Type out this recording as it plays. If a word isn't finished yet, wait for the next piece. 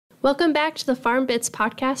Welcome back to the FarmBits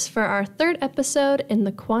podcast for our third episode in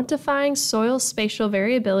the Quantifying Soil Spatial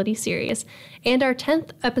Variability series, and our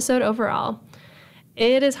 10th episode overall.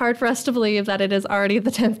 It is hard for us to believe that it is already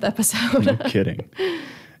the 10th episode. No kidding.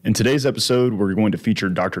 In today's episode, we're going to feature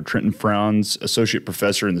Dr. Trenton Franz, Associate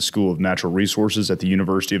Professor in the School of Natural Resources at the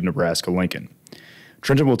University of Nebraska-Lincoln.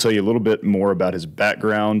 Trenton will tell you a little bit more about his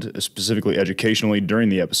background, specifically educationally, during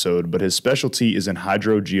the episode, but his specialty is in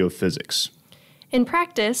hydrogeophysics. In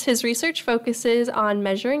practice, his research focuses on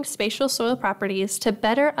measuring spatial soil properties to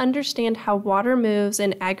better understand how water moves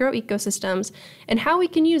in agroecosystems and how we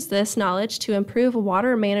can use this knowledge to improve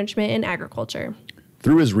water management in agriculture.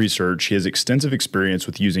 Through his research, he has extensive experience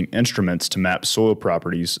with using instruments to map soil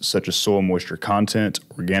properties such as soil moisture content,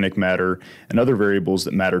 organic matter, and other variables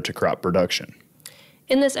that matter to crop production.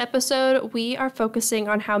 In this episode, we are focusing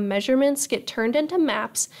on how measurements get turned into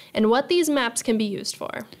maps and what these maps can be used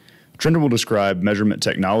for. Trenton will describe measurement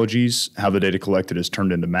technologies, how the data collected is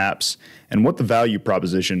turned into maps, and what the value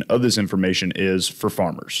proposition of this information is for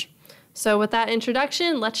farmers. So with that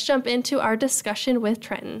introduction, let's jump into our discussion with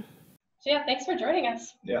Trenton. So yeah, thanks for joining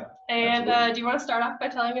us. Yeah. And do you want to start off by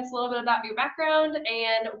telling us a little bit about your background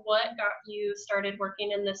and what got you started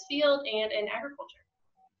working in this field and in agriculture?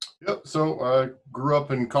 Yep. So I grew up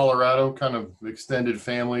in Colorado, kind of extended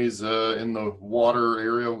families in the water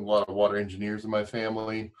area, a lot of water engineers in my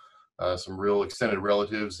family. Some real extended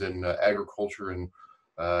relatives in agriculture in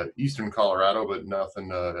eastern Colorado, but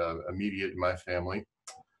nothing immediate in my family.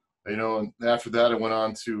 You know, and after that, I went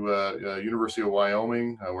on to University of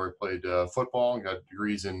Wyoming, where I played football and got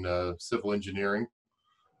degrees in civil engineering.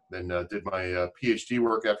 Then did my PhD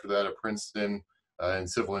work after that at Princeton in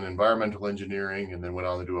civil and environmental engineering, and then went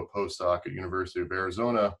on to do a postdoc at University of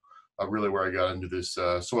Arizona, really where I got into this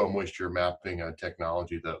soil moisture mapping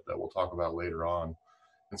technology that we'll talk about later on.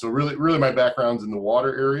 And so really my background's in the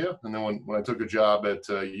water area. And then when I took a job at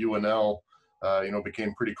UNL, it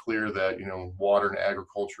became pretty clear that, water and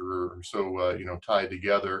agriculture are so, tied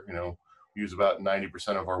together. We use about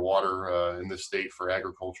 90% of our water in this state for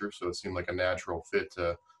agriculture. So it seemed like a natural fit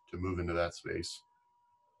to move into that space.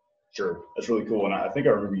 Sure, that's really cool. And I think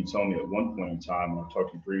I remember you telling me at one point in time when I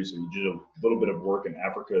talked to you previously, you did a little bit of work in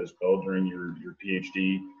Africa as well during your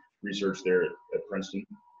PhD research there at Princeton.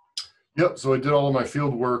 Yep. So I did all of my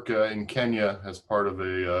field work in Kenya as part of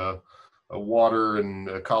a water and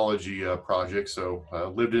ecology project. So I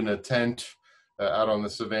lived in a tent out on the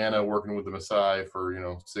savannah working with the Maasai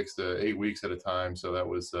for 6 to 8 weeks at a time. So that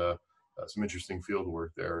was some interesting field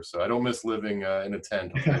work there. So I don't miss living in a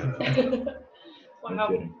tent. Wow. No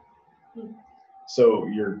kidding. So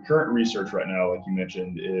your current research right now, like you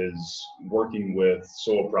mentioned, is working with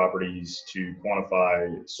soil properties to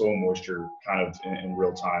quantify soil moisture kind of in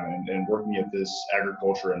real time and working at this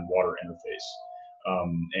agriculture and water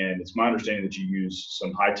interface. And it's my understanding that you use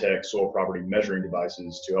some high-tech soil property measuring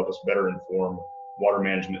devices to help us better inform water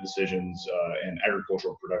management decisions and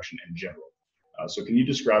agricultural production in general. So can you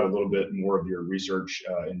describe a little bit more of your research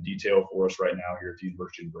in detail for us right now here at the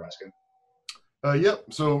University of Nebraska? Yep.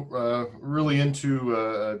 So really into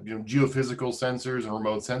geophysical sensors and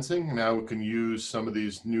remote sensing. Now we can use some of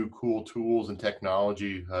these new cool tools and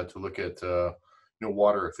technology to look at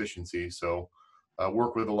water efficiency. So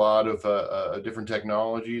work with a lot of different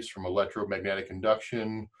technologies, from electromagnetic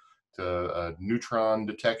induction to neutron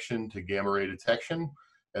detection to gamma ray detection.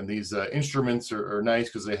 And these instruments are nice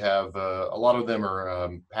because they have a lot of them are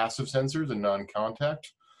passive sensors and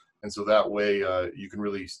non-contact. And so that way you can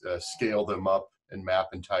really scale them up and map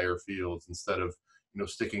entire fields instead of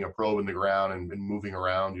sticking a probe in the ground and moving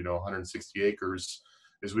around 160 acres.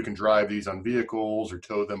 Is we can drive these on vehicles or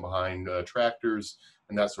tow them behind tractors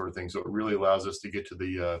and that sort of thing. So it really allows us to get to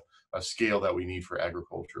the scale that we need for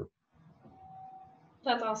agriculture.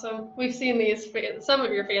 That's awesome. We've seen some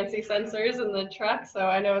of your fancy sensors in the truck, so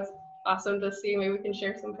I know it's awesome to see. Maybe we can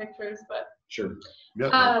share some pictures, but sure.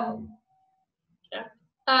 Yeah.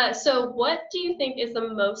 So what do you think is the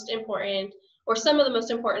most important, or some of the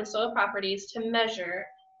most important soil properties to measure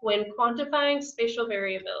when quantifying spatial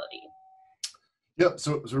variability? Yep.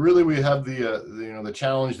 So really we have the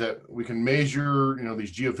challenge that we can measure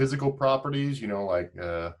these geophysical properties, like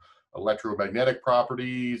electromagnetic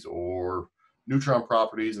properties or neutron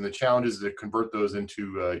properties, and the challenge is to convert those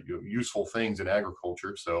into useful things in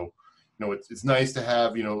agriculture. So it's nice to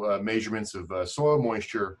have measurements of soil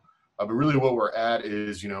moisture. But really what we're at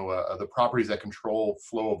is, the properties that control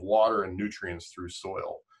flow of water and nutrients through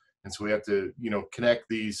soil. And so we have to, connect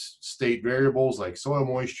these state variables like soil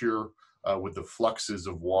moisture with the fluxes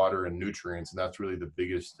of water and nutrients. And that's really the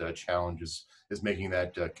biggest challenge is making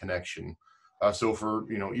that connection. So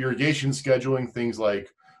for, irrigation scheduling, things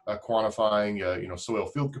like quantifying, soil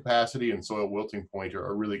field capacity and soil wilting point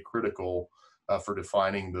are really critical for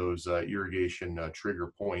defining those irrigation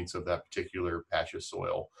trigger points of that particular patch of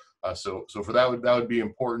soil. So for that would be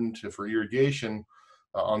important for irrigation.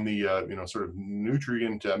 On the sort of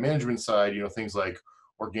nutrient management side, things like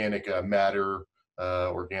organic matter,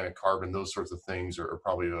 organic carbon, those sorts of things are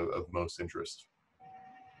probably of most interest.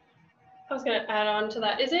 I was going to add on to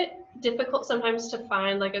that. Is it difficult sometimes to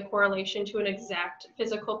find like a correlation to an exact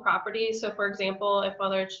physical property? So for example, if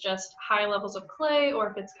whether it's just high levels of clay or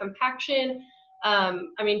if it's compaction,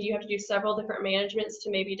 do you have to do several different managements to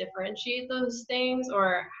maybe differentiate those things,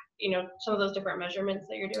 or, some of those different measurements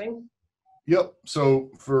that you're doing? Yep. So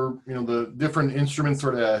for, the different instruments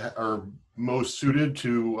sort of are most suited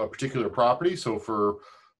to a particular property. So for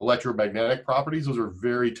electromagnetic properties, those are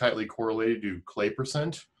very tightly correlated to clay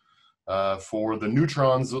percent. For the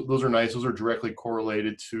neutrons, those are nice. Those are directly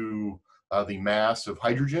correlated to the mass of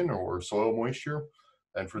hydrogen or soil moisture.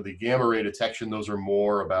 And for the gamma ray detection, those are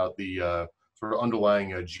more about the sort of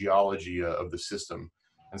underlying geology of the system.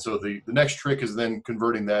 And so the next trick is then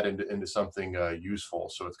converting that into something useful.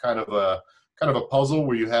 So it's kind of a puzzle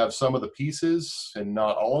where you have some of the pieces and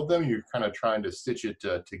not all of them. You're kind of trying to stitch it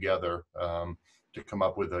together to come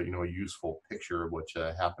up with a useful picture of what's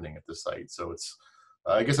happening at the site. So it's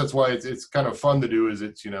I guess that's why it's kind of fun to do. Is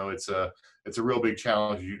it's a real big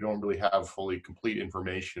challenge. You don't really have fully complete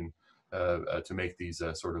information to make these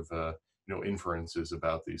sort of inferences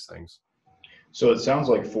about these things. So it sounds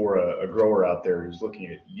like for a grower out there who's looking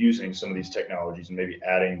at using some of these technologies and maybe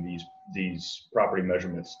adding these property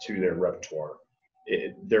measurements to their repertoire,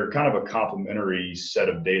 they're kind of a complementary set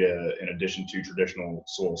of data in addition to traditional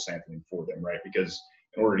soil sampling for them, right? Because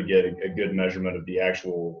in order to get a good measurement of the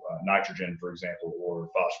actual nitrogen, for example, or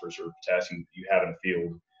phosphorus or potassium that you have in a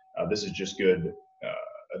field, this is just good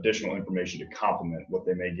additional information to complement what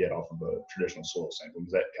they may get off of a traditional soil sampling.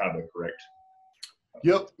 Is that kind of a correct?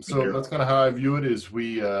 Yep. So that's kind of how I view it. Is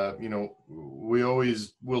we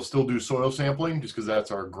always will still do soil sampling just because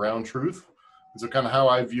that's our ground truth. And so kind of how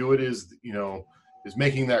I view it is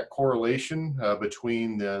making that correlation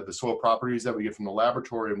between the soil properties that we get from the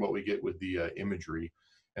laboratory and what we get with the imagery.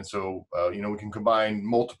 And so, we can combine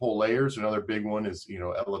multiple layers. Another big one is,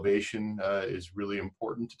 elevation is really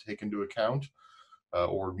important to take into account,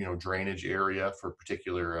 or, drainage area for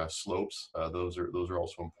particular slopes. Those are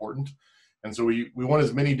also important. And so we want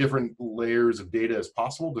as many different layers of data as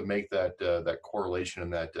possible to make that correlation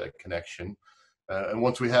and that connection. And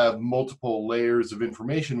once we have multiple layers of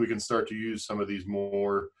information, we can start to use some of these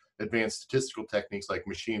more advanced statistical techniques like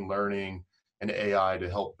machine learning and AI to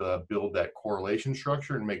help build that correlation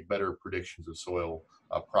structure and make better predictions of soil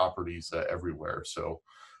properties everywhere. So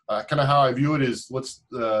kind of how I view it is let's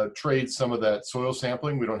trade some of that soil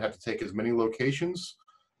sampling. We don't have to take as many locations.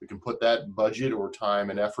 We can put that budget or time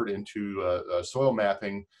and effort into soil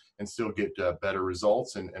mapping and still get better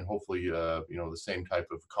results and hopefully, the same type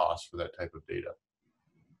of cost for that type of data.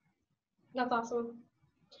 That's awesome.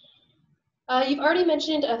 You've already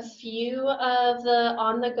mentioned a few of the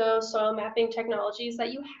on-the-go soil mapping technologies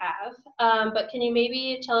that you have, but can you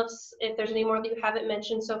maybe tell us if there's any more that you haven't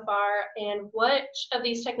mentioned so far, and which of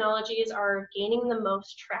these technologies are gaining the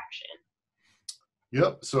most traction?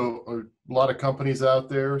 Yep. So a lot of companies out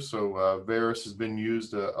there. So Varus has been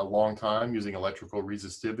used a long time using electrical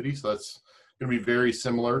resistivity. So that's going to be very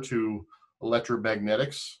similar to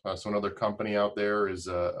electromagnetics. So another company out there is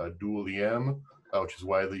a Dual EM, which is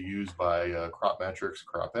widely used by CropMetrics,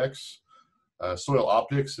 CropX. Soil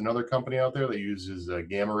Optics, another company out there that uses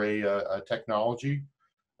gamma ray technology.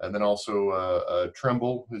 And then also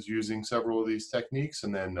Trimble is using several of these techniques.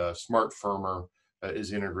 And then Smart Firmer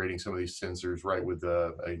is integrating some of these sensors right with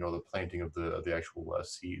the planting of the actual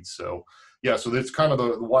seeds. So yeah, so it's kind of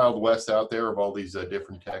the Wild West out there of all these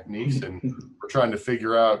different techniques, and we're trying to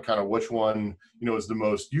figure out kind of which one is the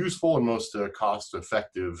most useful and most cost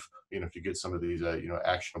effective. If you get some of these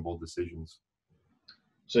actionable decisions.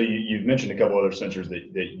 So you've mentioned a couple other sensors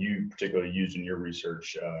that you particularly used in your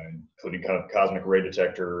research, including kind of cosmic ray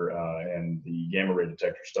detector and the gamma ray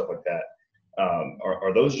detector, stuff like that.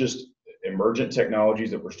 Are those just emergent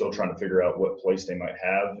technologies that we're still trying to figure out what place they might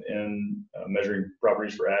have in measuring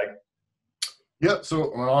properties for ag? Yeah,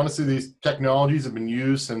 so honestly, these technologies have been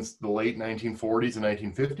used since the late 1940s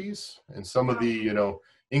and 1950s, and some of the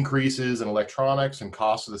increases in electronics and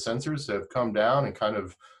costs of the sensors have come down and kind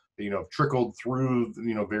of trickled through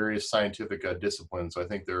various scientific disciplines. So I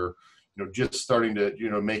think they're just starting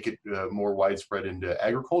to make it more widespread into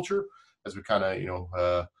agriculture as we kind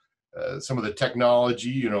of some of the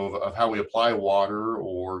technology, of how we apply water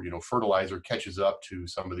or, fertilizer catches up to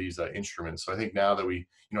some of these instruments. So I think now that we,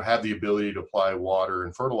 have the ability to apply water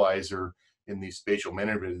and fertilizer in these spatial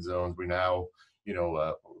management zones, we now,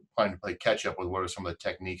 plan to play catch up with what are some of the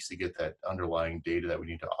techniques to get that underlying data that we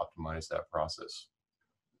need to optimize that process.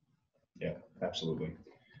 Yeah, absolutely.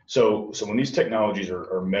 So when these technologies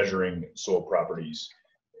are measuring soil properties,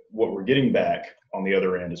 what we're getting back on the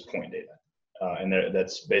other end is point data. And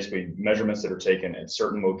that's basically measurements that are taken at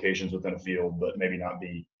certain locations within a field, but maybe not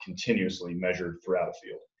be continuously measured throughout a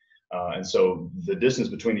field. And so the distance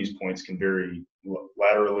between these points can vary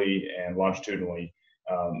laterally and longitudinally,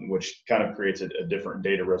 which kind of creates a different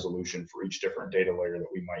data resolution for each different data layer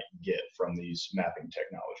that we might get from these mapping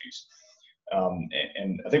technologies.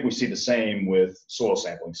 And I think we see the same with soil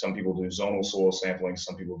sampling. Some people do zonal soil sampling,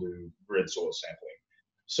 some people do grid soil sampling.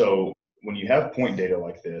 So when you have point data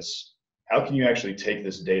like this, how can you actually take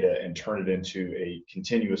this data and turn it into a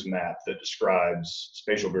continuous map that describes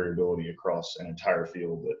spatial variability across an entire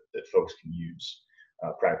field that folks can use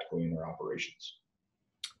practically in their operations?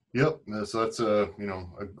 Yep. So that's a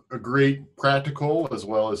great practical as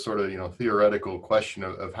well as sort of, theoretical question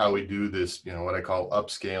of how we do this, what I call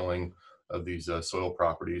upscaling of these soil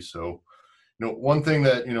properties. So, one thing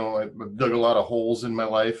that, I've dug a lot of holes in my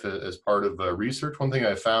life as part of research. One thing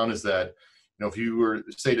I found is that, if you were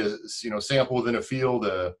say to, sample within a field,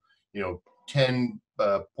 10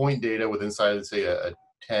 point data with inside, say a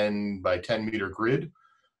 10 by 10 meter grid,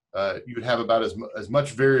 you would have about as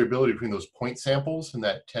much variability between those point samples and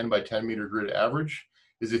that 10 by 10 meter grid average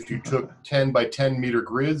as if you took 10 by 10 meter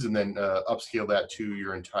grids and then upscale that to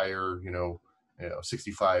your entire,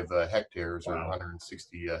 65 hectares or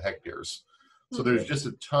 160 hectares. So there's just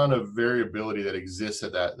a ton of variability that exists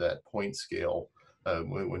at that point scale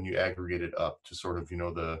when you aggregate it up to sort of,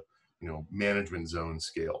 the, management zone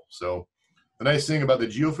scale. So the nice thing about the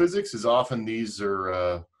geophysics is often these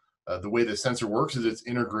are, the way the sensor works is it's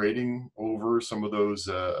integrating over some of those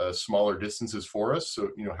smaller distances for us. So,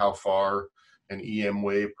 how far an EM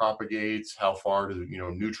wave propagates, how far do,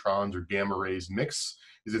 neutrons or gamma rays mix,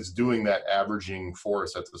 is it's doing that averaging for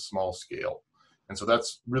us at the small scale. And so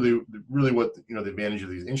that's really what, the advantage of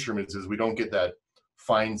these instruments is we don't get that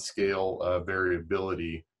fine scale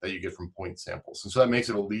variability that you get from point samples. And so that makes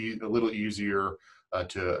it a little easier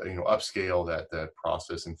to, upscale that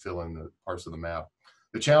process and fill in the parts of the map.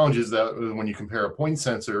 The challenge is that when you compare a point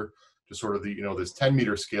sensor to sort of the, this 10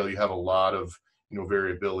 meter scale, you have a lot of,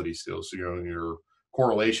 variability still. So, your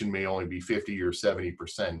correlation may only be 50 or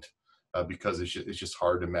 70% because it's just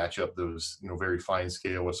hard to match up those, very fine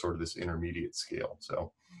scale with sort of this intermediate scale.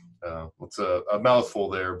 So it's a mouthful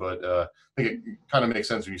there, but I think it kind of makes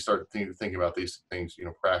sense when you start thinking about these things,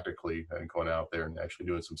 practically and going out there and actually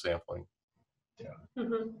doing some sampling. Yeah.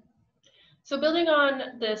 Mm-hmm. So building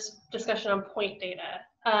on this discussion on point data,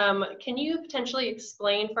 can you potentially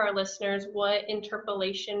explain for our listeners what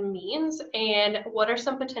interpolation means and what are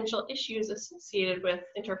some potential issues associated with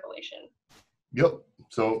interpolation? Yep.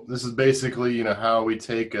 So this is basically, how we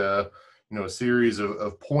take a series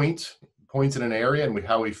of points in an area and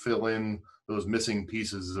how we fill in those missing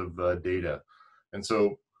pieces of data. And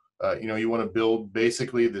so, you want to build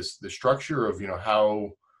basically the structure of,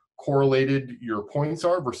 how correlated your points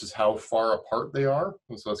are versus how far apart they are.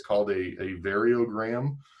 And so that's called a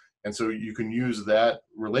variogram. And so you can use that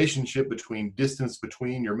relationship between distance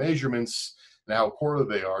between your measurements and how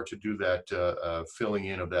correlated they are to do that filling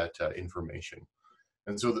in of that information.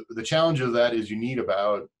 And so the challenge of that is you need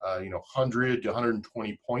about 100 to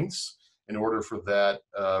 120 points in order for that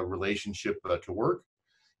relationship to work.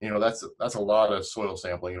 That's a lot of soil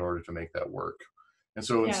sampling in order to make that work. And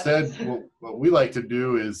so instead, what we like to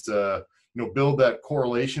do is, build that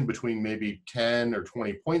correlation between maybe 10 or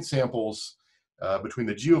 20 point samples between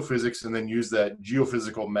the geophysics and then use that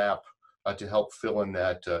geophysical map to help fill in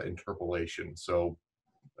that interpolation. So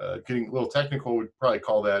getting a little technical, we'd probably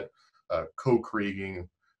call that co-kriging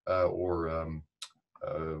or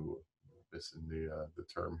missing the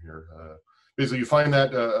term here. Basically, you find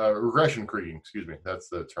that regression kriging, excuse me, that's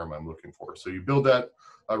the term I'm looking for. So you build that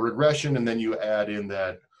regression and then you add in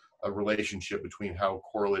that relationship between how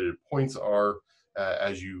correlated points are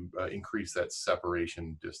as you increase that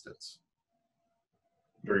separation distance.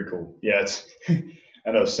 Very cool. Yeah,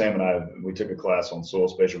 I know Sam and we took a class on soil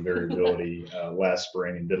spatial variability last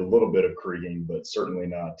spring and did a little bit of kriging, but certainly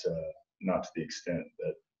not to the extent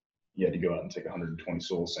that you had to go out and take 120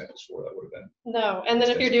 soil samples for. That would have been. No, and then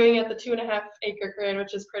if you're doing it at the 2.5 acre grid,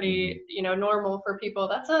 which is pretty, normal for people,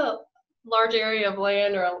 that's a large area of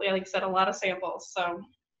land, or like I said, a lot of samples.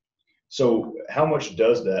 So how much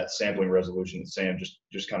does that sampling resolution that Sam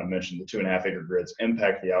just kind of mentioned, the 2.5 acre grids,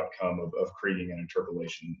 impact the outcome of creating an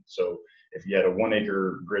interpolation? So if you had a 1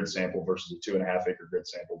 acre grid sample versus a 2.5 acre grid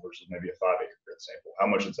sample versus maybe a 5 acre grid sample, how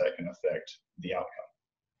much is that going to affect the outcome?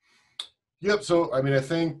 Yep. So, I mean, I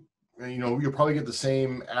think, you'll probably get the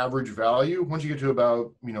same average value. Once you get to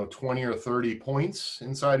about, 20 or 30 points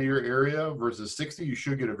inside of your area versus 60, you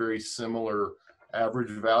should get a very similar average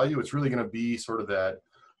value. It's really going to be sort of that,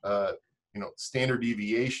 standard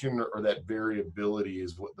deviation or that variability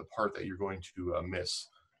is what the part that you're going to miss.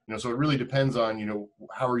 So it really depends on,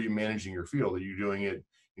 how are you managing your field? Are you doing it,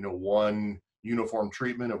 one uniform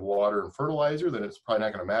treatment of water and fertilizer? Then it's probably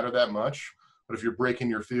not going to matter that much. But if you're breaking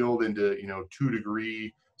your field into,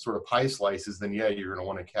 2-degree sort of pie slices, then yeah, you're going to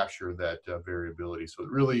want to capture that variability. So it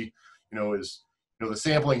really, is, the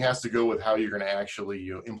sampling has to go with how you're going to actually,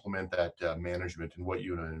 implement that management and what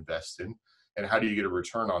you're going to invest in, and how do you get a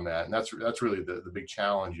return on that. And that's really the big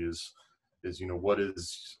challenge is, what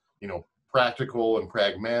is, practical and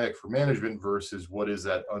pragmatic for management versus what is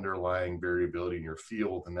that underlying variability in your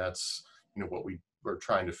field. And that's, what we're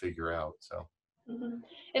trying to figure out. So. Mm-hmm.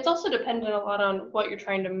 It's also dependent a lot on what you're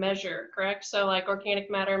trying to measure, correct? So like organic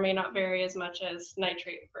matter may not vary as much as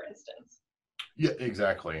nitrate, for instance. Yeah,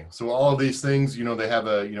 exactly. So all of these things, they have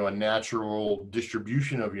a, a natural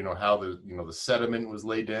distribution of, how the sediment was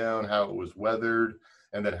laid down, how it was weathered,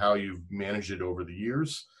 and then how you've managed it over the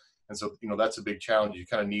years. And so, that's a big challenge. You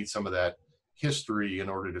kind of need some of that history in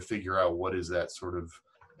order to figure out what is that sort of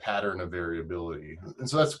pattern of variability. And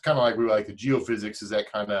so that's kind of like, we like the geophysics is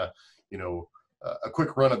that kind of, a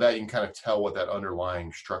quick run of that, you can kind of tell what that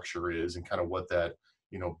underlying structure is and kind of what that,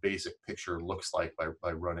 basic picture looks like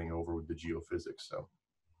by running over with the geophysics.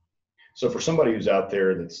 So for somebody who's out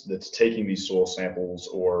there that's taking these soil samples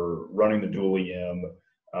or running the dual EM,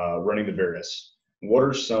 running the Veris, what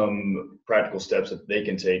are some practical steps that they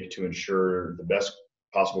can take to ensure the best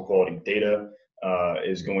possible quality data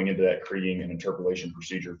is going into that, creating an interpolation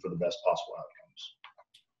procedure for the best possible outcomes?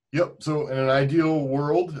 Yep. So in an ideal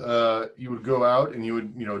world, you would go out and you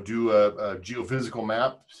would, do a geophysical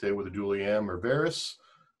map, say with a dual EM or Veris.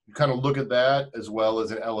 You kind of look at that as well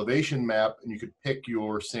as an elevation map, and you could pick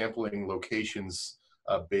your sampling locations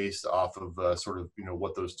based off of sort of,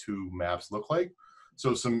 what those two maps look like.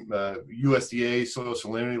 So some USDA Soil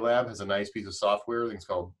Salinity Lab has a nice piece of software, I think it's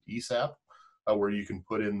called ESAP, where you can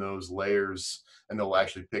put in those layers and they'll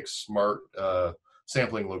actually pick smart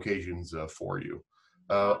sampling locations for you.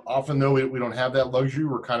 Often though, we don't have that luxury.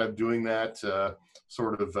 We're kind of doing that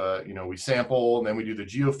sort of, we sample and then we do the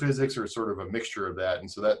geophysics or sort of a mixture of that. And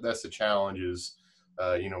so that's the challenge is,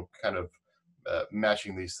 kind of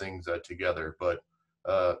matching these things together. But,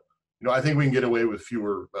 I think we can get away with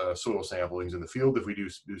fewer soil samplings in the field if we do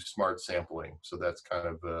smart sampling. So that's kind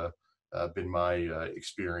of been my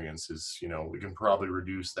experience is, we can probably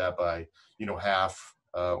reduce that by, half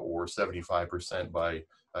or 75% by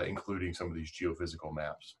including some of these geophysical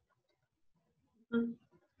maps. Mm-hmm.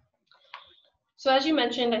 So as you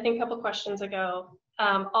mentioned, I think a couple questions ago,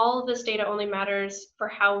 all of this data only matters for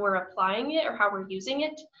how we're applying it or how we're using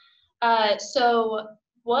it. So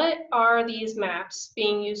what are these maps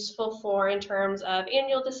being useful for in terms of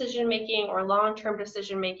annual decision making or long-term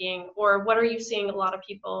decision making, or what are you seeing a lot of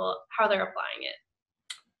people, how they're applying it?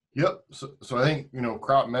 Yep. So I think,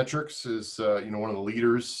 crop metrics is, one of the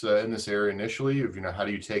leaders in this area initially of, how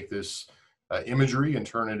do you take this imagery and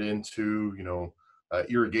turn it into,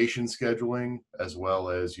 irrigation scheduling as well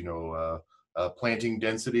as, planting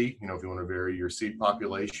density. If you want to vary your seed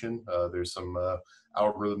population, there's some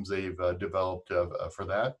algorithms they've developed for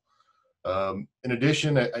that. In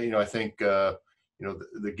addition, I think,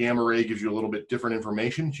 the gamma ray gives you a little bit different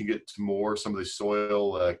information. You get to some of the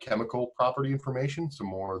soil chemical property information, some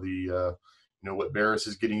more of the, what Veris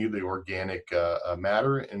is getting you, the organic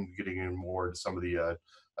matter, and getting in more to some of the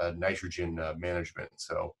nitrogen management.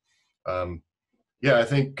 So, yeah, I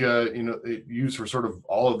think, it used for sort of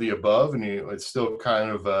all of the above, and it's still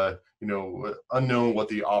kind of, unknown what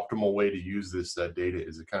the optimal way to use this data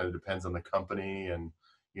is. It kind of depends on the company and,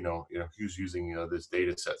 who's using this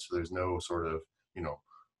data set. So there's no sort of,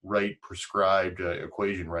 right prescribed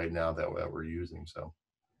equation right now that we're using. So.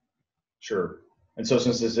 Sure. And so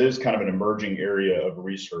since this is kind of an emerging area of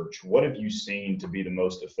research, what have you seen to be the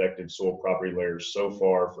most effective soil property layers so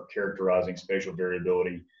far for characterizing spatial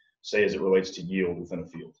variability, say as it relates to yield within a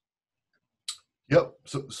field? Yep.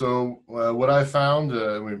 So what I found,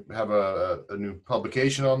 we have a new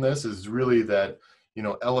publication on this, is really that,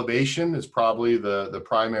 elevation is probably the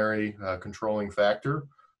primary controlling factor,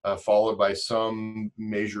 followed by some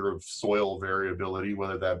measure of soil variability,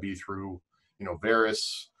 whether that be through,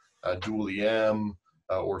 Veris, dual EM,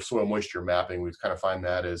 or soil moisture mapping. We kind of find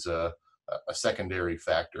that as a secondary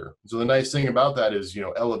factor. So the nice thing about that is,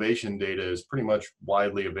 elevation data is pretty much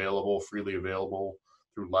widely available, freely available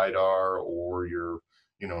through LiDAR or your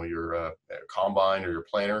combine or your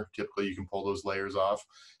planter. Typically you can pull those layers off.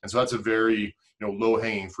 And so that's a very, low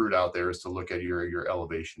hanging fruit out there, is to look at your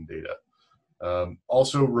elevation data.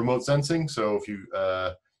 Also remote sensing. So if you,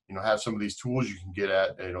 have some of these tools, you can get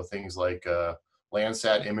at, things like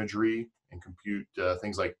Landsat imagery and compute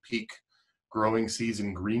things like peak growing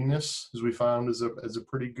season greenness, as we found is a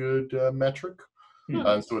pretty good metric.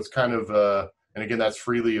 So it's kind of, and again, that's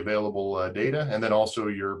freely available data. And then also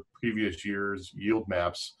your previous year's yield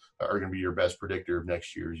maps are going to be your best predictor of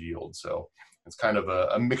next year's yield. So it's kind of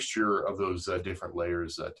a mixture of those different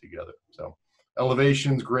layers together. So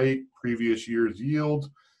elevation's great, previous year's yield.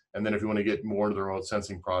 And then if you want to get more into the remote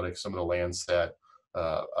sensing products, some of the Landsat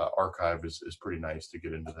archive is pretty nice to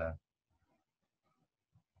get into that.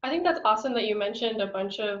 I think that's awesome that you mentioned a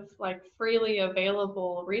bunch of like freely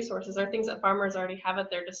available resources or things that farmers already have at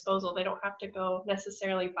their disposal. They don't have to go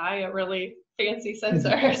necessarily buy a really fancy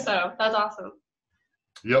sensor. So that's awesome.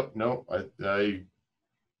 Yep. No, I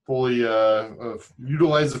fully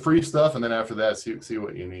utilize the free stuff, and then after that, see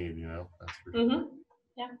what you need. That's for sure.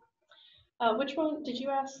 Yeah. Which one did you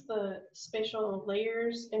ask? The spatial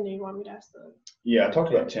layers, and do you want me to ask the? Yeah, I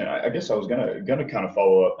talked about 10. I guess I was gonna kind of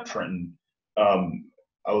follow up, okay. Trenton.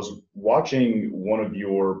 I was watching one of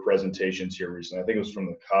your presentations here recently. I think it was from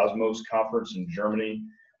the Cosmos conference in Germany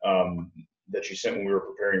that you sent when we were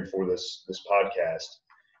preparing for this podcast.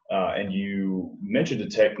 And you mentioned a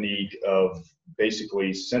technique of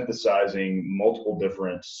basically synthesizing multiple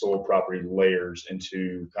different soil property layers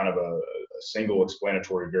into kind of a single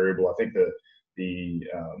explanatory variable. I think the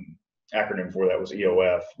acronym for that was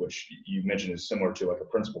EOF, which you mentioned is similar to like a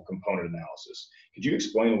principal component analysis. Could you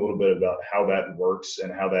explain a little bit about how that works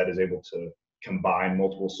and how that is able to combine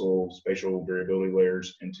multiple soil spatial variability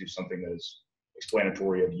layers into something that is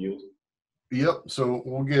explanatory of yield? Yep. So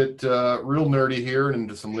we'll get real nerdy here and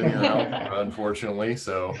into some linear algebra, unfortunately.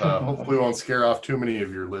 So hopefully we won't scare off too many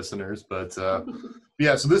of your listeners. But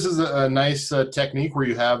yeah, so this is a nice technique where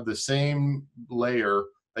you have the same layer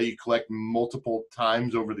that you collect multiple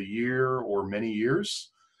times over the year or many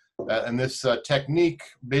years. And this technique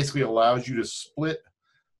basically allows you to split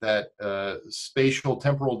that spatial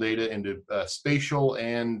temporal data into spatial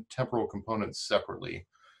and temporal components separately.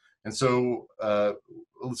 And so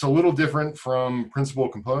it's a little different from principal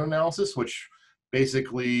component analysis, which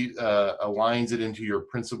basically aligns it into your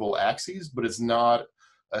principal axes, but it's not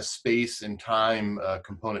a space and time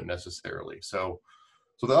component necessarily. So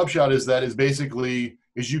the upshot is that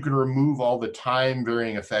you can remove all the time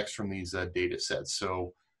varying effects from these data sets.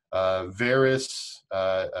 So Varus,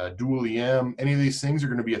 dual EM, any of these things are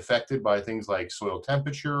going to be affected by things like soil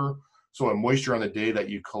temperature, soil moisture on the day that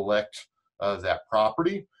you collect that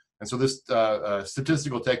property. And so this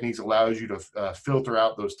statistical techniques allows you to filter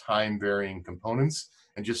out those time varying components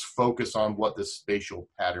and just focus on what the spatial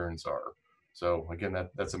patterns are. So again,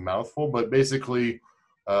 that's a mouthful, but basically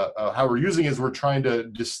how we're using it is we're trying to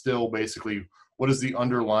distill basically what is the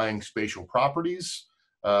underlying spatial properties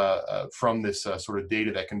from this sort of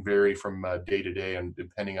data that can vary from day to day and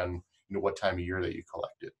depending on what time of year that you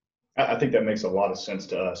collect it. I think that makes a lot of sense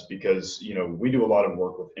to us because, we do a lot of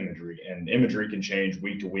work with imagery, and imagery can change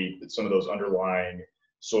week to week, but some of those underlying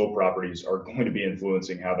soil properties are going to be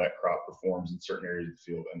influencing how that crop performs in certain areas of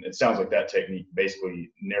the field. And it sounds like that technique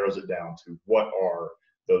basically narrows it down to what are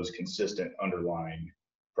those consistent underlying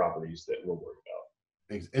properties that we're worried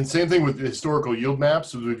about. And same thing with historical yield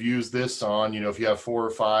maps. We've used this on, if you have 4 or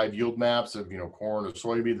 5 yield maps of, corn or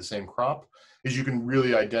soybean, the same crop, is you can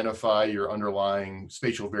really identify your underlying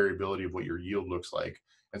spatial variability of what your yield looks like.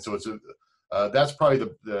 And so that's probably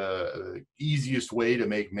the easiest way to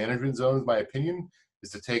make management zones, in my opinion,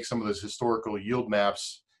 is to take some of those historical yield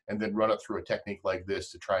maps and then run it through a technique like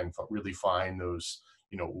this to try and really find those,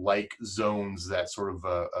 like zones that sort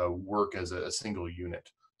of work as a single unit.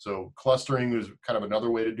 So clustering is kind of another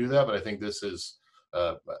way to do that, but I think this is,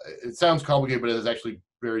 it sounds complicated, but it is actually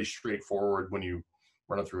very straightforward when you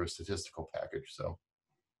run it through a statistical package. So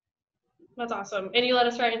that's awesome. And you led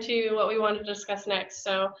us right into what we wanted to discuss next.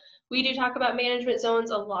 So we do talk about management zones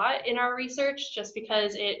a lot in our research just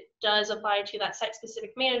because it does apply to that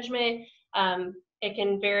site-specific management. It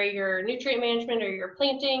can vary your nutrient management or your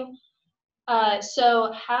planting.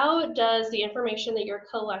 So how does the information that you're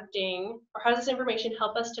collecting, or how does this information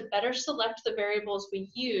help us to better select the variables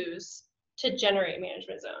we use to generate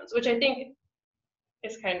management zones, which I think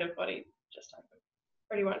is kind of what he just talked about.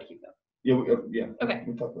 Or do you want to keep that? Yeah. Okay.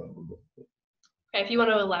 We'll talk about it a little bit. Okay, if you want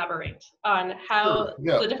to elaborate on how Sure.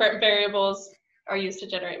 Yeah. the different variables are used to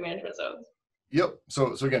generate management zones. Yep.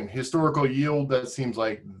 So again, historical yield, that seems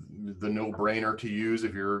like the no-brainer to use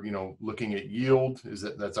if you're, looking at yield.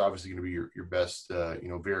 That's obviously going to be your best,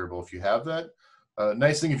 variable if you have that.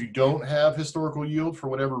 Nice thing if you don't have historical yield for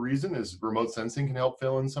whatever reason is remote sensing can help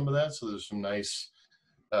fill in some of that. So there's some nice,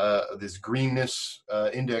 this greenness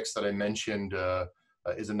index that I mentioned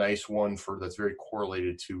is a nice one that's very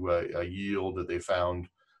correlated to a yield that they found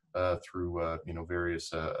through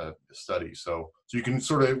various studies. So you can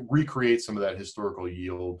sort of recreate some of that historical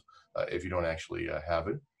yield if you don't actually have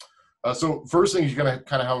it. So first thing, you're going to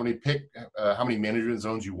kind of how many management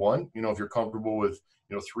zones you want. If you're comfortable with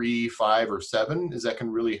 3, 5, or 7, is that can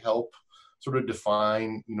really help sort of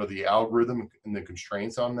define the algorithm and the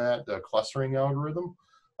constraints on that clustering algorithm.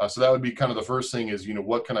 So that would be kind of the first thing is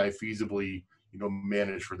what can I feasibly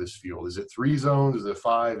manage for this field? Is it 3 zones? Is it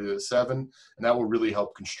 5? Is it 7? And that will really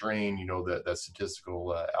help constrain, that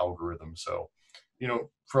statistical algorithm. So,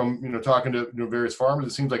 from, talking to various farmers,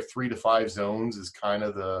 it seems like 3 to 5 zones is kind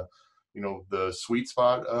of the sweet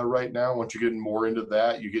spot right now. Once you get more into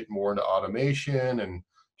that, you get more into automation and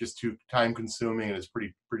just too time consuming, and it's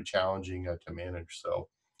pretty challenging to manage. So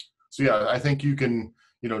yeah, I think you can,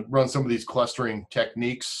 run some of these clustering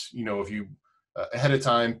techniques, if you ahead of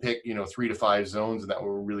time pick 3 to 5 zones, and that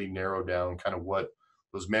will really narrow down kind of what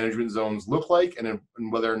those management zones look like and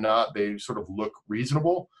whether or not they sort of look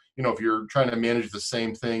reasonable. If you're trying to manage the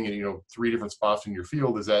same thing in 3 different spots in your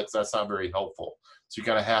field, that's not very helpful. So you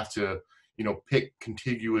kind of have to pick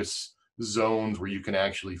contiguous zones where you can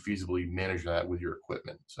actually feasibly manage that with your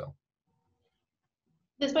equipment. So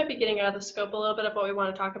this might be getting out of the scope a little bit of what we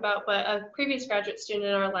want to talk about, but a previous graduate student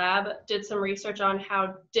in our lab did some research on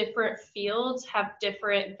how different fields have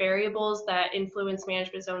different variables that influence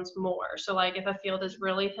management zones more. So like if a field is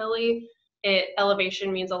really hilly,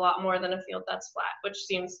 elevation means a lot more than a field that's flat, which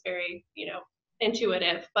seems very,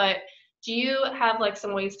 intuitive. But do you have like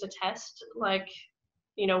some ways to test like,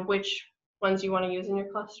 which ones you want to use in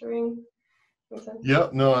your clustering? Yeah,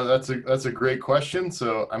 no, that's a great question.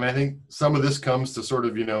 So, I think some of this comes to sort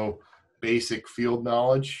of, basic field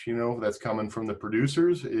knowledge, that's coming from the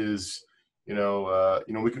producers is, we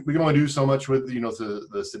can only do so much with,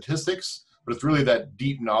 the statistics, but it's really that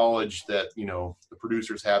deep knowledge that, the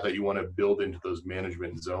producers have that you want to build into those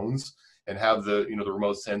management zones and have the, the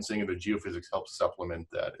remote sensing and the geophysics help supplement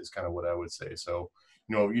that is kind of what I would say. So,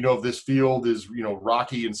 if this field is,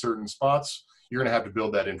 rocky in certain spots, you're going to have to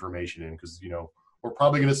build that information in because, we're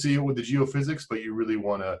probably going to see it with the geophysics, but you really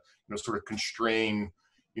want to, sort of constrain,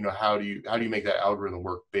 how do you make that algorithm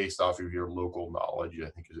work based off of your local knowledge, I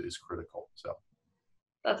think is critical. So.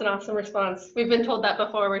 That's an awesome response. We've been told that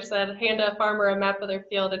before. We said, hand a farmer a map of their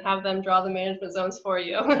field and have them draw the management zones for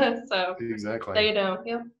you. So exactly. They know,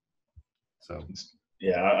 yeah. So.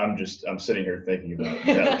 Yeah, I'm sitting here thinking about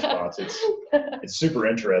that response. It's super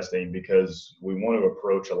interesting because we want to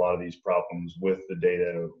approach a lot of these problems with the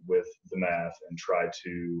data, with the math, and try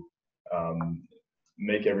to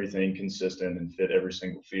make everything consistent and fit every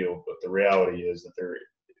single field. But the reality is that there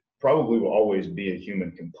probably will always be a human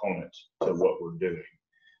component to what we're doing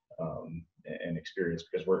and experience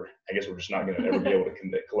because I guess we're just not going to ever be able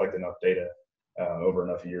to collect enough data over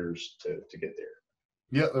enough years to get there.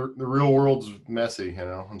 Yeah, the real world's messy,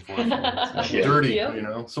 unfortunately. Dirty,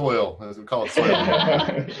 Yep. Soil, as we call it soil.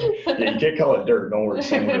 Yeah, you can't call it dirt. Don't worry,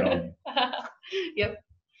 same way on you. Yep.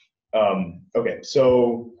 Okay,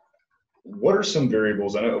 so what are some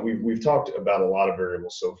variables? I know we've talked about a lot of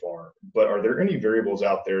variables so far, but are there any variables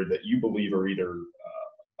out there that you believe are either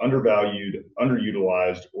undervalued,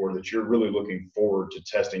 underutilized, or that you're really looking forward to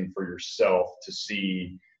testing for yourself to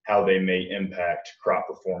see how they may impact crop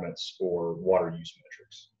performance or water use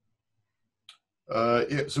metrics?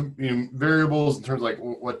 Yeah, so variables in terms of like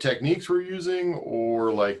what techniques we're using,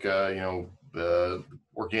 or like the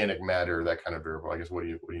organic matter, that kind of variable. I guess what do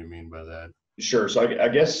you mean by that? Sure. So I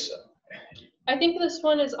guess I think this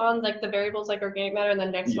one is on like the variables like organic matter, and the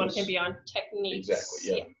next one can be on techniques.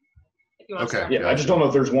 Exactly. Yeah. If you want to start. Yeah, I just don't know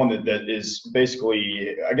if there's one that is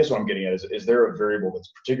basically, I guess what I'm getting at is there a variable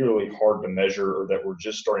that's particularly hard to measure or that we're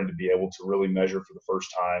just starting to be able to really measure for the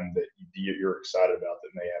first time that you're excited about that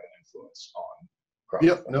may have an influence on crop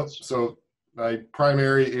performance? So my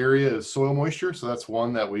primary area is soil moisture. So that's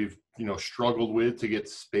one that we've, struggled with to get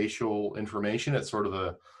spatial information at sort of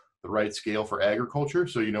the right scale for agriculture.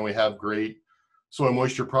 So, we have great soil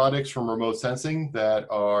moisture products from remote sensing that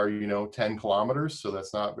are, 10 kilometers. So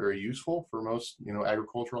that's not very useful for most,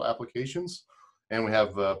 agricultural applications. And we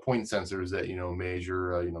have point sensors that,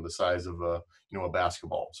 measure, the size of a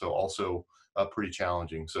basketball. So also pretty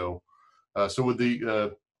challenging. So So with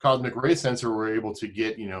the cosmic ray sensor, we're able to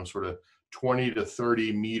get, sort of 20 to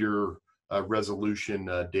 30 meter resolution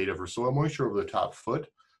data for soil moisture over the top foot,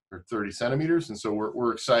 or 30 centimeters. And so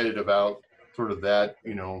we're excited about sort of that,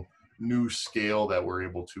 new scale that we're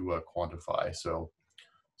able to quantify. So,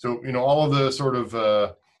 all of the sort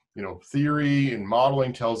of, theory and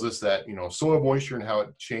modeling tells us that, soil moisture and how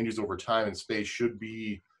it changes over time and space should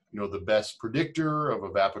be, the best predictor of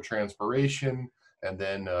evapotranspiration and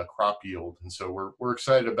then crop yield. And so we're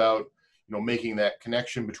excited about, making that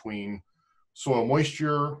connection between soil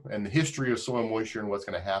moisture and the history of soil moisture and what's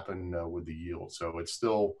going to happen with the yield. So it's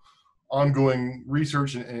still ongoing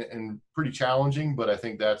research and pretty challenging, but I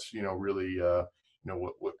think that's, really,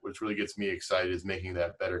 what really gets me excited is making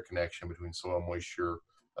that better connection between soil moisture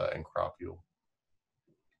and crop yield.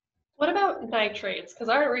 What about nitrates? Because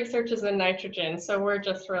our research is in nitrogen, so we're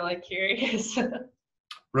just really curious.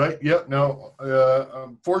 Right. Yep. No.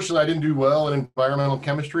 Unfortunately, I didn't do well in environmental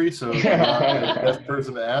chemistry, so I'm not the best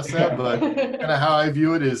person to ask that. But kind of how I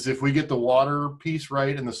view it is, if we get the water piece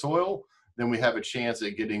right in the soil, then we have a chance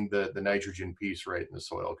at getting the nitrogen piece right in the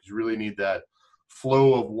soil, because you really need that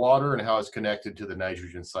flow of water and how it's connected to the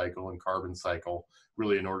nitrogen cycle and carbon cycle,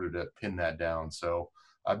 really, in order to pin that down. So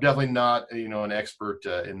I'm definitely not, an expert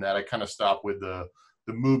in that. I kind of stop with the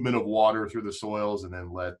movement of water through the soils, and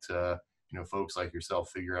then let folks like yourself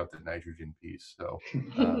figure out the nitrogen piece. So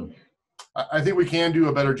I think we can do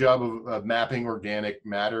a better job of mapping organic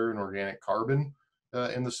matter and organic carbon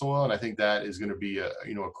in the soil, and I think that is going to be a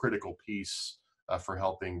critical piece for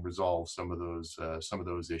helping resolve some of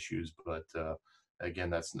those issues. But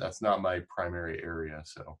again, that's not my primary area.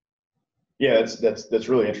 So yeah, that's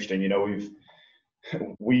really interesting.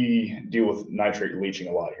 We deal with nitrate leaching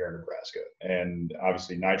a lot here in Nebraska, and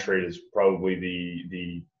obviously nitrate is probably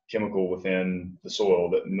the chemical within the soil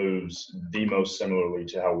that moves the most similarly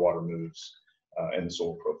to how water moves in the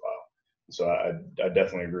soil profile. So I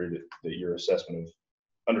definitely agree that your assessment of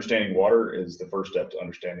understanding water is the first step to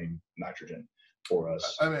understanding nitrogen for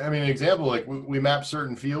us. I mean, an example, like we map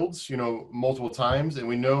certain fields, multiple times, and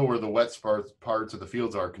we know where the wet parts of the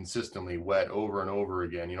fields are consistently wet over and over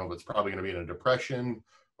again. It's probably going to be in a depression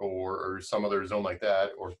or some other zone like that,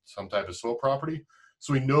 or some type of soil property.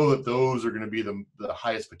 So we know that those are going to be the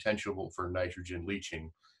highest potential for nitrogen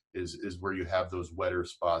leaching, is where you have those wetter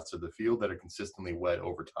spots of the field that are consistently wet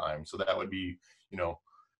over time. So that would be,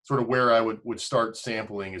 sort of where I would start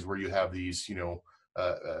sampling, is where you have these,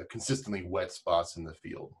 consistently wet spots in the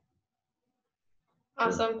field.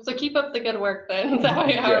 Awesome. So keep up the good work then. That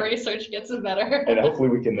way our research gets better. And hopefully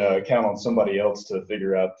we can count on somebody else to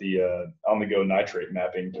figure out the on-the-go nitrate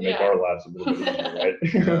mapping to make our lives a little bit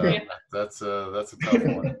easier, right? That's a tough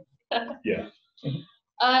one. Yeah.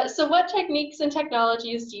 So what techniques and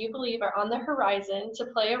technologies do you believe are on the horizon to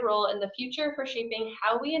play a role in the future for shaping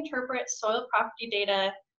how we interpret soil property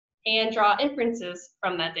data and draw inferences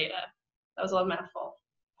from that data? That was a little mouthful.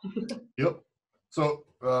 Yep. So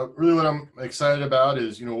really what I'm excited about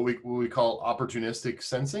is, what we call opportunistic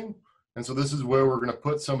sensing. And so this is where we're going to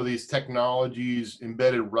put some of these technologies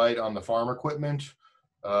embedded right on the farm equipment.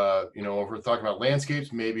 If we're talking about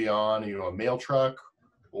landscapes, maybe on, a mail truck,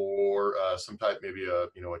 or some type, maybe a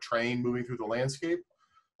train moving through the landscape.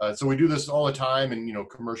 So we do this all the time in,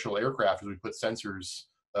 commercial aircraft, as we put sensors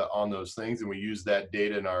on those things, and we use that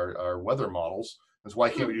data in our weather models. So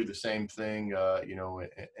why can't we do the same thing,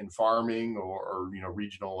 in farming or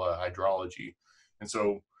regional hydrology? And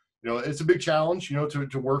so, it's a big challenge,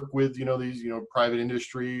 to work with, these, private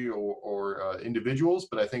industry or individuals.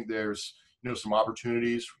 But I think there's, some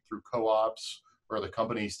opportunities through co-ops or other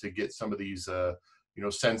companies to get some of these,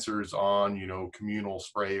 sensors on, communal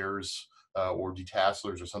sprayers or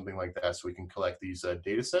detasselers or something like that, so we can collect these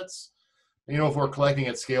data sets. If we're collecting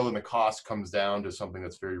at scale, then the cost comes down to something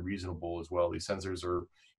that's very reasonable as well. These sensors are,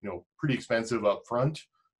 pretty expensive up front.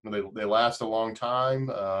 They last a long time,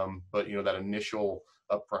 but that initial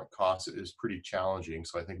upfront cost is pretty challenging.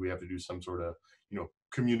 So I think we have to do some sort of,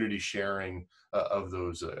 community sharing of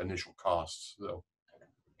those initial costs.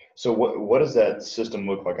 So what does that system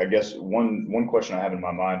look like? I guess one question I have in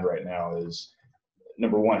my mind right now is,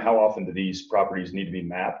 number one, how often do these properties need to be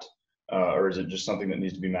mapped? Or is it just something that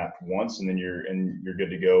needs to be mapped once and then you're good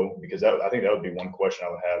to go? Because I think that would be one question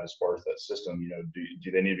I would have as far as that system.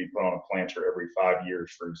 Do they need to be put on a planter every 5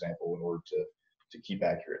 years, for example, in order to keep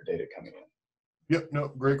accurate data coming in? Yep, no,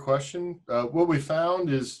 great question. What we found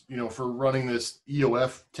is, for running this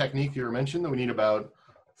EOF technique you mentioned, that we need about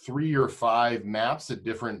 3 or 5 maps at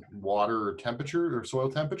different water temperature or soil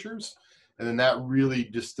temperatures. And then that really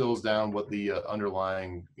distills down what the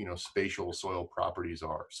underlying, spatial soil properties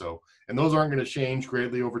are. So, and those aren't going to change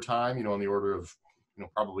greatly over time, on the order of,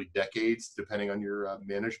 probably decades, depending on your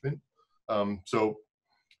management. So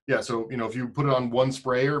if you put it on one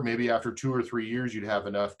sprayer, maybe after 2 or 3 years, you'd have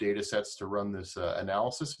enough data sets to run this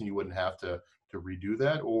analysis, and you wouldn't have to redo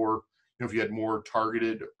that. Or, if you had more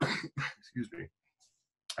targeted,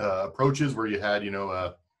 approaches where you had,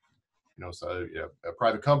 a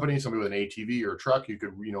private company, somebody with an ATV or a truck, you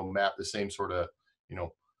could, map the same sort of,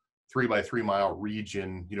 3 by 3 mile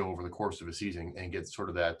region, over the course of a season and get sort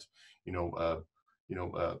of that,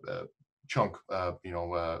 chunk,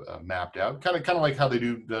 mapped out. Kind of like how they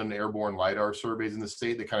done airborne LiDAR surveys in the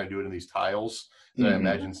state. They kind of do it in these tiles. And I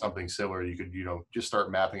imagine something similar. You could, just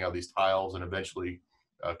start mapping out these tiles and eventually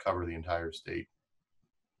cover the entire state.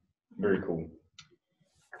 Very cool.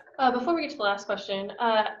 Before we get to the last question,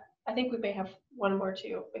 I think we may have one more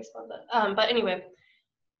too, based on that. But anyway,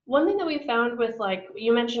 one thing that we found with, like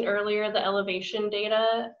you mentioned earlier, the elevation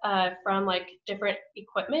data from like different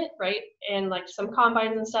equipment, right? And like some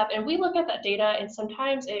combines and stuff. And we look at that data and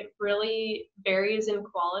sometimes it really varies in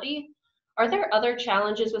quality. Are there other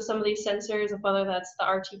challenges with some of these sensors, of whether that's the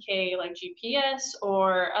RTK like GPS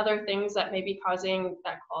or other things that may be causing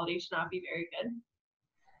that quality to not be very good?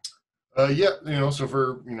 So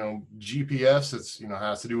for, GPS, it's,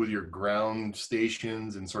 has to do with your ground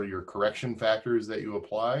stations and sort of your correction factors that you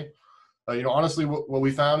apply. Honestly, what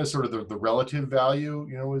we found is sort of the relative value,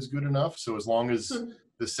 is good enough. So as long as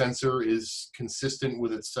the sensor is consistent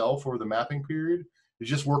with itself over the mapping period, you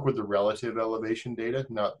just work with the relative elevation data,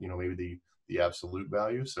 not, maybe the absolute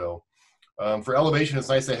value. So for elevation, it's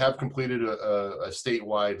nice they have completed a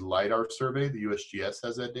statewide LiDAR survey. The USGS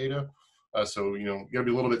has that data. So, you gotta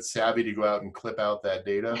be a little bit savvy to go out and clip out that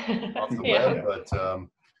data off the web,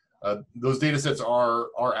 but those data sets are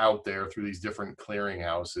out there through these different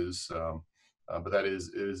clearinghouses. But that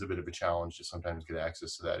is a bit of a challenge to sometimes get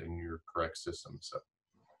access to that in your correct system. So,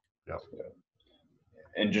 yeah.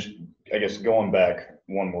 And just, I guess, going back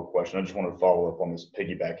one more question, I just want to follow up on this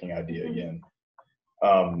piggybacking idea again.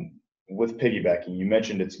 With piggybacking, you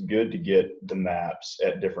mentioned it's good to get the maps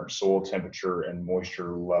at different soil temperature and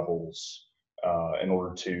moisture levels in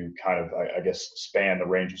order to kind of, I guess, span the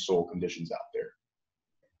range of soil conditions out there.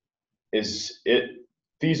 Is it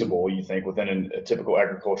feasible, you think, within a typical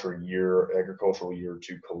agricultural year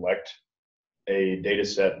to collect a data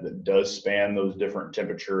set that does span those different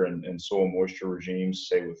temperature and soil moisture regimes,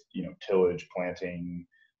 say with, tillage, planting,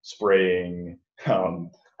 spraying,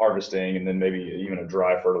 harvesting, and then maybe even a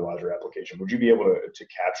dry fertilizer application? Would you be able to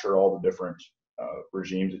capture all the different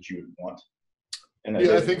regimes that you would want?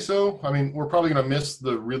 Yeah, I think so. I mean, we're probably going to miss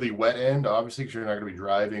the really wet end, obviously, because you're not going to be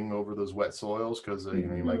driving over those wet soils because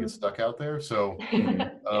you might get stuck out there. So,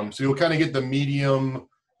 so you'll kind of get the medium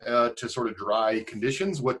to sort of dry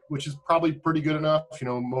conditions, which is probably pretty good enough.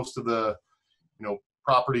 Most of the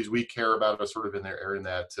properties we care about are sort of in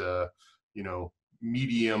that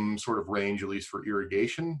medium sort of range, at least for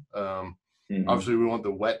irrigation. Obviously, we want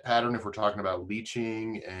the wet pattern if we're talking about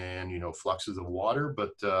leaching and fluxes of water,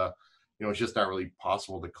 but it's just not really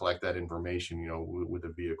possible to collect that information with a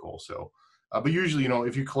vehicle. So but usually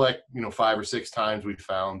if you collect 5 or 6 times, we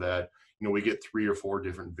found that we get 3 or 4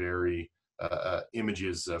 different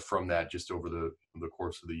images from that just over the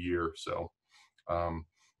course of the year. So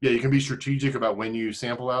you can be strategic about when you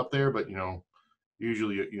sample out there, but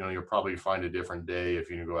usually, you'll probably find a different day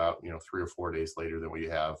if you go out, 3 or 4 days later than what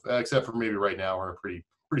you have, except for maybe right now we're in a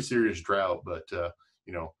pretty serious drought. But,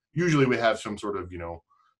 usually we have some sort of,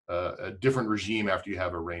 a different regime after you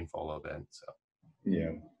have a rainfall event. So,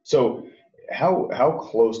 yeah. So how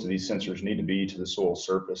close do these sensors need to be to the soil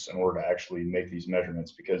surface in order to actually make these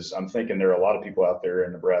measurements? Because I'm thinking there are a lot of people out there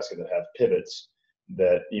in Nebraska that have pivots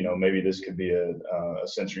that, maybe this could be a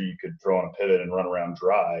sensor you could throw on a pivot and run around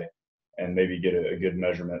dry and maybe get a good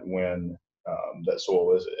measurement when that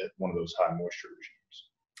soil is at one of those high moisture regimes.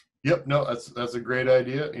 Yep, no, that's a great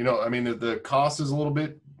idea. I mean, the cost is a little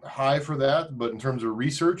bit high for that, but in terms of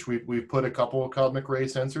research, we've put a couple of cosmic ray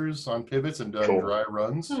sensors on pivots and done dry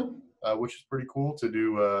runs, which is pretty cool to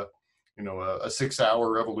do. A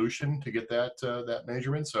 6-hour revolution to get that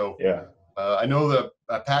measurement. So yeah, I know that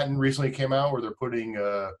a patent recently came out where they're putting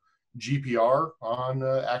GPR on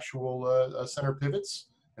actual center pivots.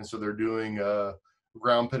 And so they're doing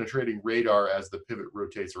ground penetrating radar as the pivot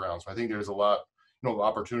rotates around. So I think there's a lot,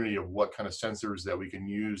 opportunity of what kind of sensors that we can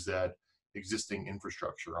use that existing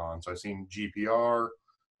infrastructure on. So I've seen GPR,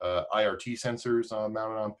 IRT sensors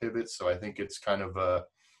mounted on pivots. So I think it's kind of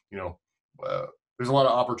there's a lot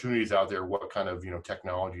of opportunities out there. What kind of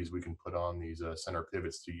technologies we can put on these center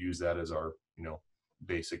pivots to use that as our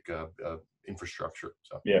basic infrastructure.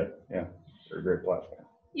 So yeah, they're a great platform.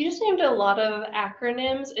 You just named a lot of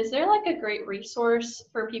acronyms. Is there like a great resource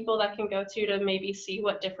for people that can go to maybe see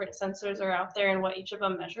what different sensors are out there and what each of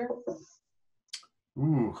them measure?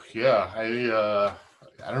 Ooh, yeah.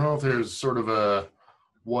 I don't know if there's sort of a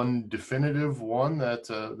one definitive one that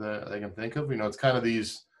I can think of. It's kind of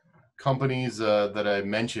these companies that I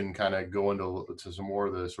mentioned kind of go into some more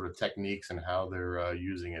of the sort of techniques and how they're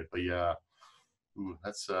using it. But yeah,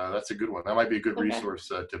 that's a good one. That might be a good resource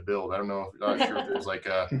to build. I don't know. Not sure if there's like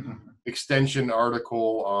a extension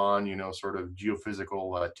article on sort of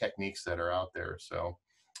geophysical techniques that are out there. So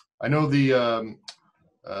I know the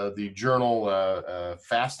journal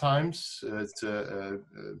Fast Times. It's a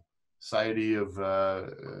Society of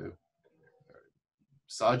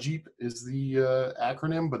SAGIP is the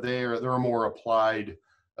acronym, but they're a more applied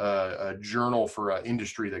journal for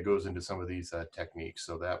industry that goes into some of these techniques.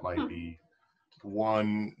 So that might be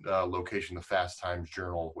one location, the Fast Times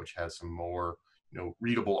Journal, which has some more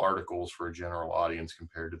readable articles for a general audience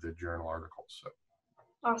compared to the journal articles. So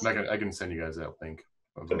awesome. I can send you guys that link.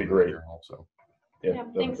 That'd be great. Also, yeah,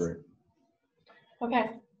 thanks. Great. Okay,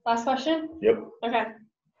 last question. Yep. Okay.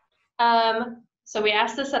 So we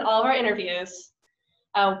asked this at all of our interviews.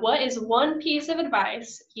 What is one piece of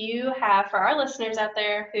advice you have for our listeners out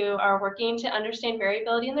there who are working to understand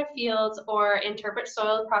variability in their fields or interpret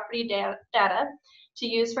soil property data to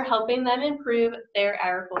use for helping them improve their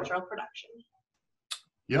agricultural production?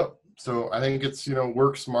 Yep. So I think it's,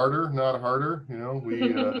 work smarter, not harder.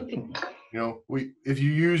 If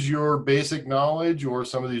you use your basic knowledge or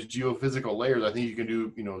some of these geophysical layers, I think you can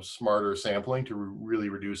do, smarter sampling to really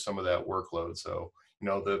reduce some of that workload. So,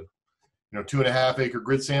 the 2.5 acre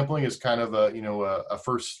grid sampling is kind of a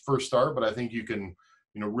first start, but I think you can,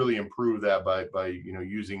 really improve that by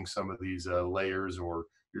using some of these layers or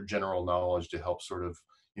your general knowledge to help sort of,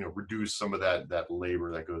 reduce some of that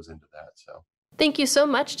labor that goes into that. So. Thank you so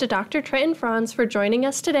much to Dr. Trenton Franz for joining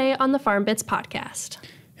us today on the FarmBits podcast.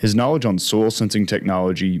 His knowledge on soil sensing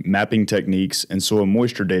technology, mapping techniques, and soil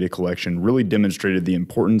moisture data collection really demonstrated the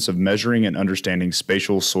importance of measuring and understanding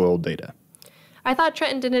spatial soil data. I thought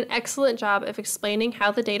Trenton did an excellent job of explaining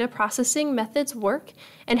how the data processing methods work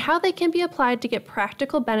and how they can be applied to get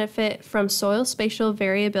practical benefit from soil spatial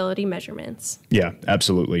variability measurements. Yeah,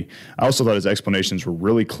 absolutely. I also thought his explanations were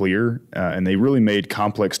really clear, and they really made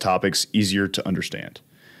complex topics easier to understand.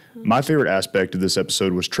 My favorite aspect of this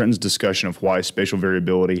episode was Trenton's discussion of why spatial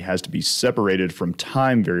variability has to be separated from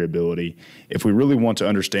time variability if we really want to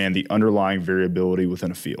understand the underlying variability within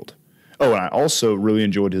a field. Oh, and I also really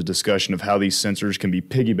enjoyed his discussion of how these sensors can be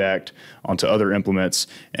piggybacked onto other implements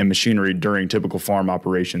and machinery during typical farm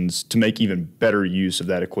operations to make even better use of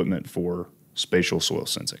that equipment for spatial soil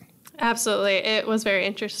sensing. Absolutely. It was very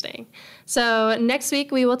interesting. So next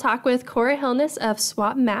week, we will talk with Cora Hillness of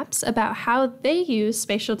Swap Maps about how they use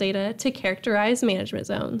spatial data to characterize management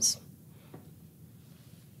zones.